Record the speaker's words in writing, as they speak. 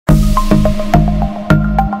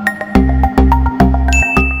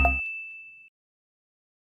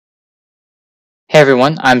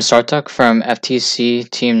everyone, I'm Sartak from FTC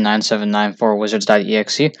Team 979 for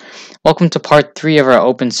Wizards.exe. Welcome to part 3 of our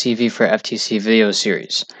Open CV for FTC video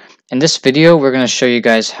series. In this video, we're going to show you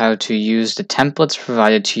guys how to use the templates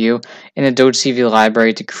provided to you in the Doge CV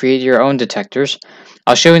library to create your own detectors.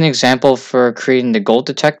 I'll show you an example for creating the gold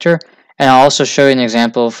detector, and I'll also show you an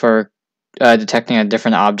example for detecting a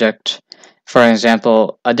different object. For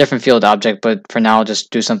example, a different field object, but for now I'll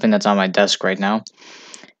just do something that's on my desk right now.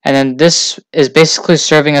 And then this is basically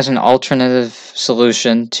serving as an alternative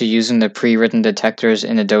solution to using the pre-written detectors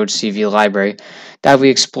in the Doge CV library that we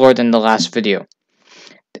explored in the last video.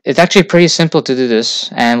 It's actually pretty simple to do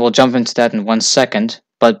this, and we'll jump into that in 1 second.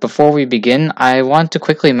 But before we begin, I want to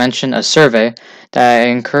quickly mention a survey that I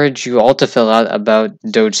encourage you all to fill out about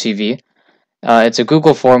Doge CV. It's a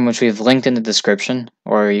Google form which we've linked in the description,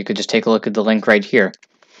 or you could just take a look at the link right here.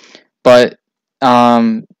 But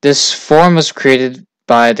this form was created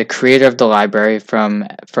by the creator of the library from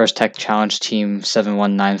First Tech Challenge Team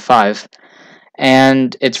 7195,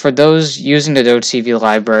 and it's for those using the Doge CV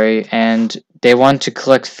library and they want to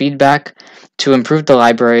collect feedback to improve the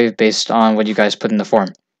library based on what you guys put in the form.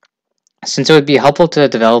 Since it would be helpful to the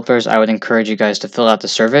developers, I would encourage you guys to fill out the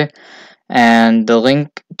survey, and the link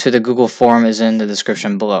to the Google form is in the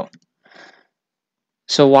description below.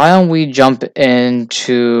 So why don't we jump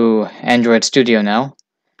into Android Studio now?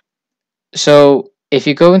 So if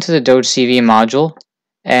you go into the Doge CV module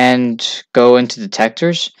and go into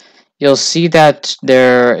detectors, you'll see that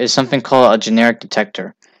there is something called a generic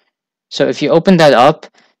detector. So if you open that up,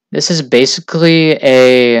 this is basically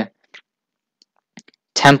a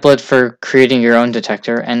template for creating your own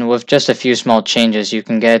detector, and with just a few small changes you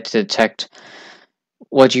can get it to detect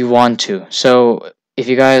what you want to. So if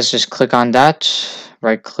you guys just click on that,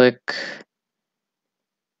 right click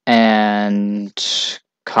and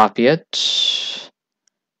copy it,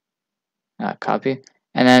 copy,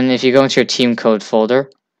 and then if you go into your team code folder,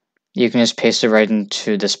 you can just paste it right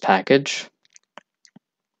into this package.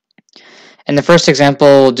 And the first example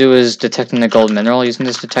we'll do is detecting the gold mineral using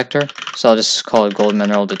this detector, so I'll just call it gold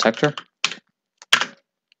mineral detector.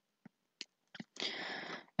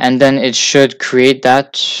 And then it should create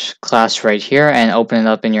that class right here and open it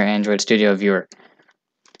up in your Android Studio viewer.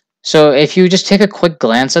 So if you just take a quick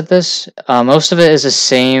glance at this, most of it is the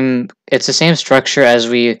same. It's the same structure as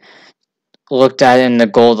we looked at in the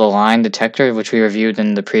gold align detector, which we reviewed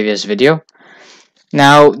in the previous video.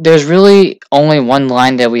 Now, there's really only one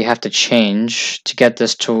line that we have to change to get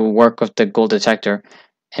this to work with the gold detector,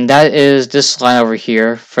 and that is this line over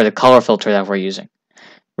here for the color filter that we're using.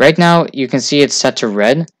 Right now, you can see it's set to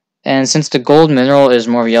red, and since the gold mineral is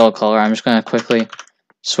more of a yellow color, I'm just going to quickly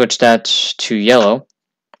switch that to yellow.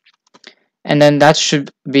 And then that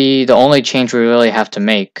should be the only change we really have to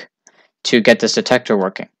make to get this detector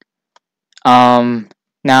working.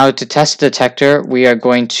 Now, to test the detector, we are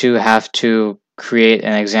going to have to create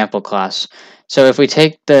an example class. So if we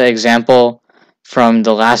take the example from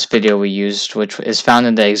the last video we used, which is found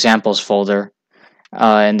in the examples folder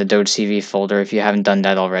in the Doge CV folder if you haven't done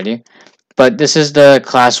that already. But this is the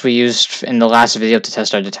class we used in the last video to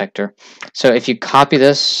test our detector. So if you copy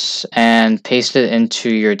this and paste it into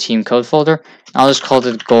your team code folder, I'll just call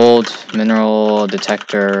it gold mineral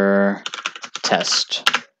detector test.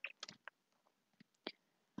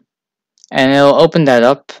 And it'll open that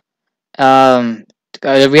up. We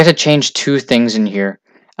have to change two things in here.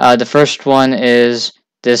 The first one is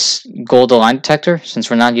this gold align detector. Since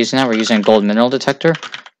we're not using that, we're using a gold mineral detector.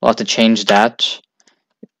 We'll have to change that.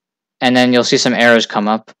 And then you'll see some errors come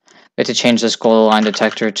up. We have to change this gold align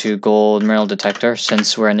detector to gold mineral detector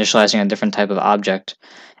since we're initializing a different type of object.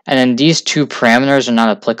 And then these two parameters are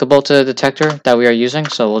not applicable to the detector that we are using,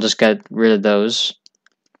 so we'll just get rid of those.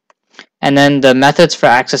 And then the methods for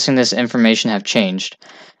accessing this information have changed.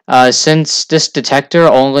 Since this detector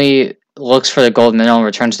only looks for the gold mineral and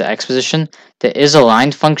returns the X position, the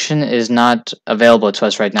isAligned function is not available to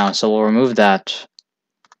us right now, so we'll remove that.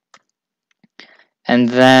 And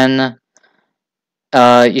then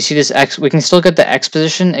you see this X, we can still get the X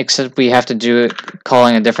position, except we have to do it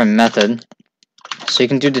calling a different method. So you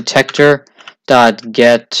can do detector.get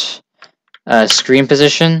screen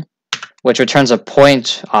position, which returns a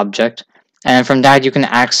point object. And from that, you can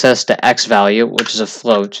access the X value, which is a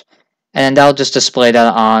float, and that'll just display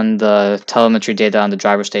that on the telemetry data on the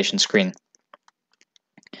driver station screen.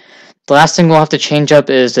 The last thing we'll have to change up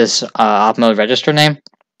is this op mode register name.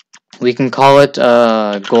 We can call it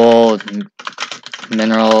gold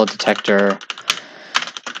mineral detector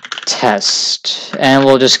test, and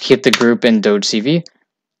we'll just keep the group in Doge CV.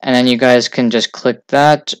 And then you guys can just click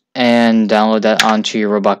that and download that onto your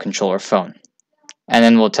robot controller phone. And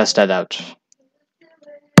then we'll test that out.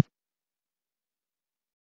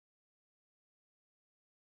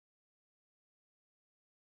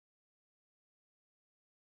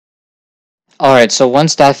 Alright, so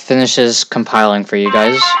once that finishes compiling for you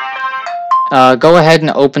guys, go ahead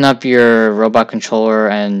and open up your robot controller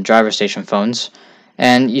and driver station phones.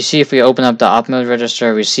 And you see, if we open up the op mode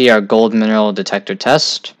register, we see our gold mineral detector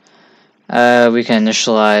test. We can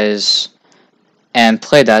initialize and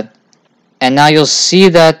play that. And now you'll see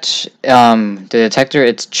that the detector,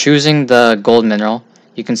 it's choosing the gold mineral.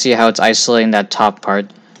 You can see how it's isolating that top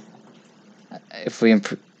part. If we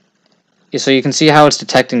so you can see how it's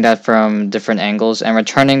detecting that from different angles and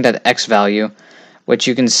returning that X value, which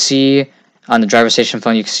you can see on the driver station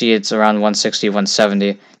phone. You can see it's around 160,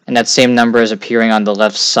 170, and that same number is appearing on the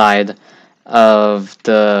left side of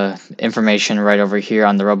the information right over here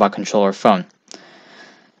on the robot controller phone.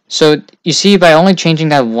 So you see, by only changing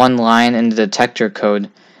that one line in the detector code,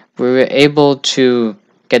 we were able to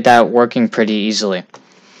get that working pretty easily.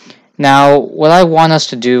 Now, what I want us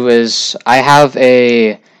to do is, I have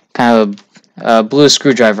a kind of blue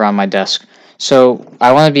screwdriver on my desk. So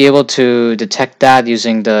I want to be able to detect that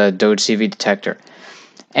using the Doge CV detector.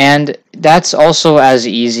 And that's also as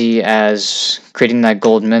easy as creating that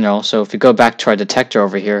gold mineral. So if we go back to our detector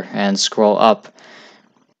over here and scroll up,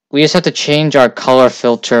 we just have to change our color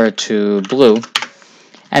filter to blue,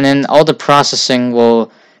 and then all the processing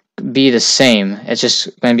will be the same. It's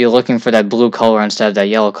just going to be looking for that blue color instead of that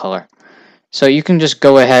yellow color. So you can just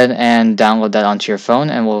go ahead and download that onto your phone,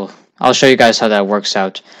 and I'll show you guys how that works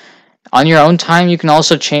out. On your own time, you can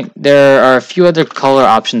also change. There are a few other color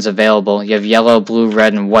options available. You have yellow, blue,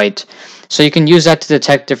 red, and white. So you can use that to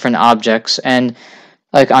detect different objects. And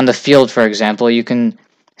like on the field, for example, you can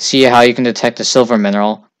see how you can detect a silver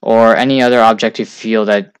mineral or any other object you feel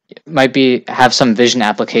that might have some vision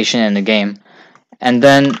application in the game. And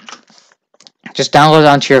then just download it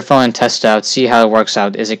onto your phone and test it out, see how it works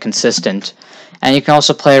out. Is it consistent? And you can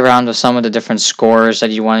also play around with some of the different scores that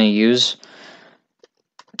you want to use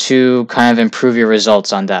to kind of improve your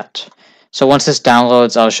results on that. So once this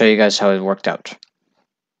downloads, I'll show you guys how it worked out.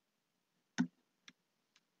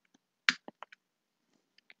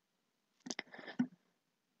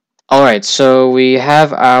 Alright, so we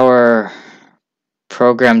have our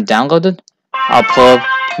program downloaded. I'll pull up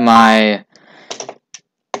my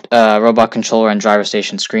robot controller and driver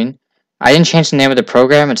station screen. I didn't change the name of the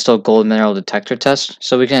program, it's still Gold Mineral Detector Test,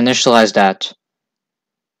 so we can initialize that.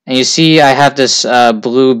 And you see I have this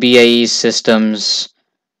blue BAE Systems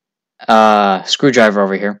screwdriver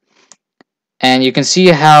over here. And you can see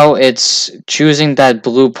how it's choosing that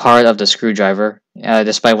blue part of the screwdriver,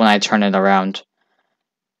 despite when I turn it around.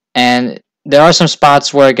 And there are some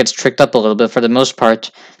spots where it gets tricked up a little bit. For the most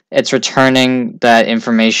part, it's returning that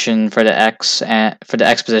information for the X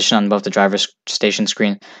position on both the driver station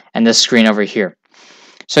screen and this screen over here.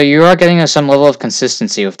 So you are getting some level of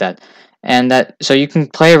consistency with that. And so you can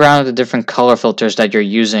play around with the different color filters that you're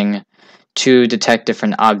using to detect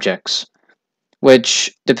different objects,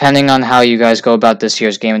 which, depending on how you guys go about this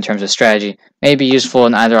year's game in terms of strategy, may be useful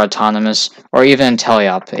in either autonomous or even in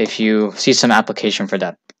teleop if you see some application for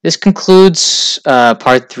that. This concludes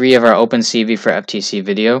part 3 of our OpenCV for FTC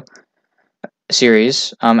video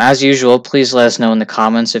series. As usual, please let us know in the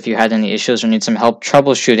comments if you had any issues or need some help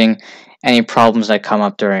troubleshooting any problems that come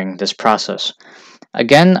up during this process.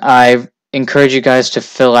 Again, I encourage you guys to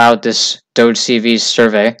fill out this Doge CV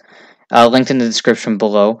survey, linked in the description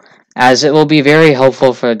below, as it will be very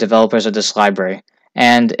helpful for the developers of this library.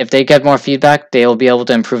 And if they get more feedback, they will be able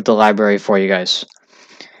to improve the library for you guys.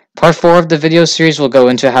 Part 4 of the video series will go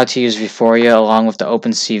into how to use Vuforia along with the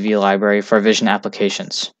OpenCV library for vision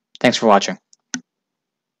applications. Thanks for watching.